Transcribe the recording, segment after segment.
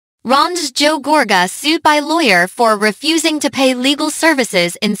Rhonj Joe Gorga sued by lawyer for refusing to pay legal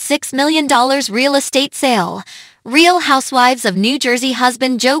services in $6 million real estate sale. Real Housewives of New Jersey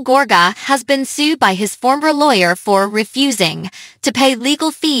husband Joe Gorga has been sued by his former lawyer for refusing to pay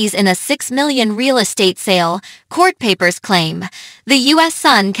legal fees in a $6 million real estate sale, court papers claim. The U.S.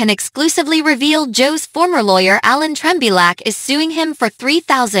 Sun can exclusively reveal Joe's former lawyer Alan Tremblak is suing him for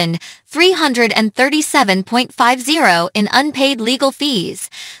 $3,337.50 in unpaid legal fees.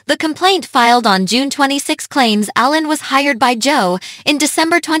 The complaint filed on June 26 claims Alan was hired by Joe in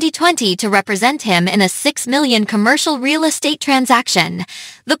December 2020 to represent him in a $6 million commercial real estate transaction.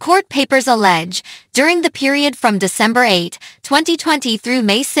 The court papers allege, during the period from December 8, 2020 through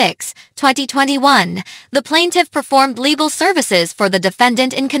May 6, 2021, the plaintiff performed legal services for the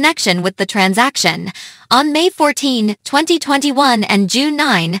defendant in connection with the transaction. On May 14, 2021 and June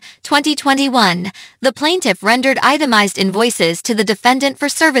 9, 2021, the plaintiff rendered itemized invoices to the defendant for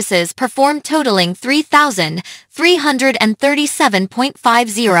services performed totaling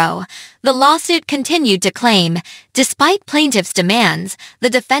 $3,337.50. The lawsuit continued to claim, despite plaintiff's demands, the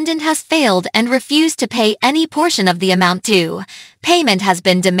defendant has failed and refused to pay any portion of the amount due. Payment has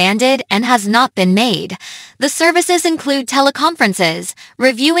been demanded and has not been made. The services include teleconferences,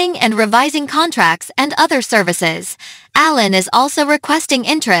 reviewing and revising contracts, and other services. Alan is also requesting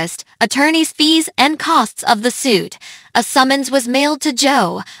interest, attorney's fees, and costs of the suit. A summons was mailed to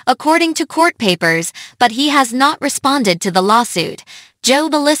Joe, according to court papers, but he has not responded to the lawsuit. Joe,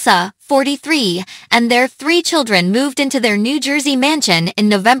 Melissa, 43, and their 3 children moved into their New Jersey mansion in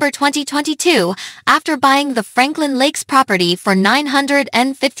November 2022 after buying the Franklin Lakes property for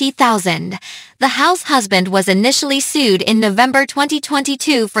 $950,000. The house husband was initially sued in November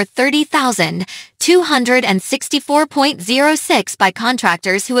 2022 for $30,264.06 by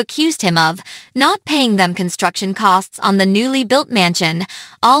contractors who accused him of not paying them construction costs on the newly built mansion.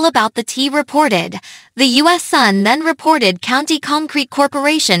 All About the Tea reported. The U.S. Sun then reported County Concrete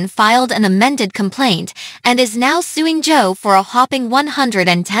Corporation filed an amended complaint and is now suing Joe for a whopping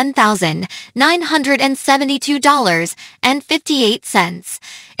 $110,972.58.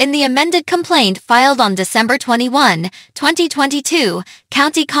 In the amended complaint filed on December 21, 2022,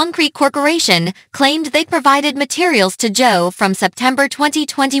 County Concrete Corporation claimed they provided materials to Joe from September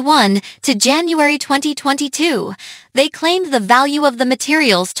 2021 to January 2022. They claimed the value of the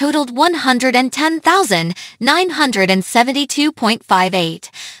materials totaled $110,972.58.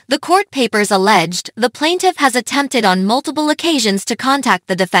 The court papers alleged the plaintiff has attempted on multiple occasions to contact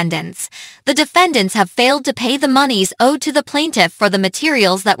the defendants. The defendants have failed to pay the monies owed to the plaintiff for the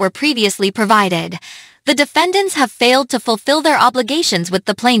materials that were previously provided. The defendants have failed to fulfill their obligations with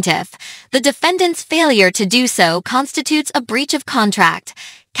the plaintiff. The defendant's failure to do so constitutes a breach of contract.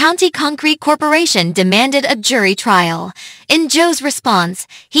 County Concrete Corporation demanded a jury trial. In Joe's response,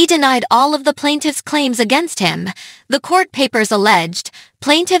 he denied all of the plaintiff's claims against him. The court papers alleged,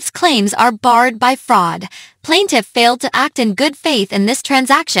 plaintiff's claims are barred by fraud. Plaintiff failed to act in good faith in this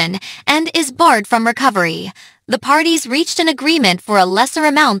transaction and is barred from recovery. The parties reached an agreement for a lesser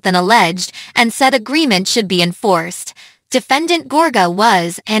amount than alleged, and said agreement should be enforced. Defendant Gorga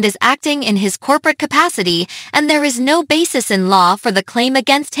was and is acting in his corporate capacity, and there is no basis in law for the claim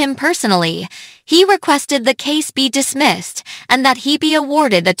against him personally. He requested the case be dismissed and that he be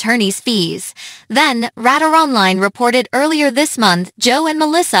awarded attorney's fees. Then, Radar Online reported earlier this month Joe and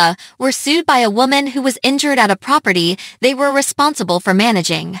Melissa were sued by a woman who was injured at a property they were responsible for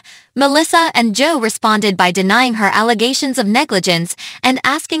managing. Melissa and Joe responded by denying her allegations of negligence and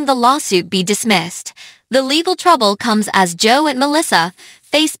asking the lawsuit be dismissed. The legal trouble comes as Joe and Melissa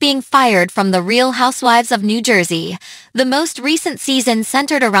face being fired from the Real Housewives of New Jersey. The most recent season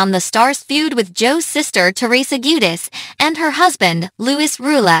centered around the star's feud with Joe's sister Teresa Giudice and her husband, Luis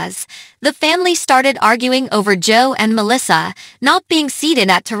Ruiz. The family started arguing over Joe and Melissa not being seated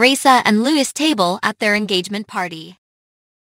at Teresa and Luis' table at their engagement party.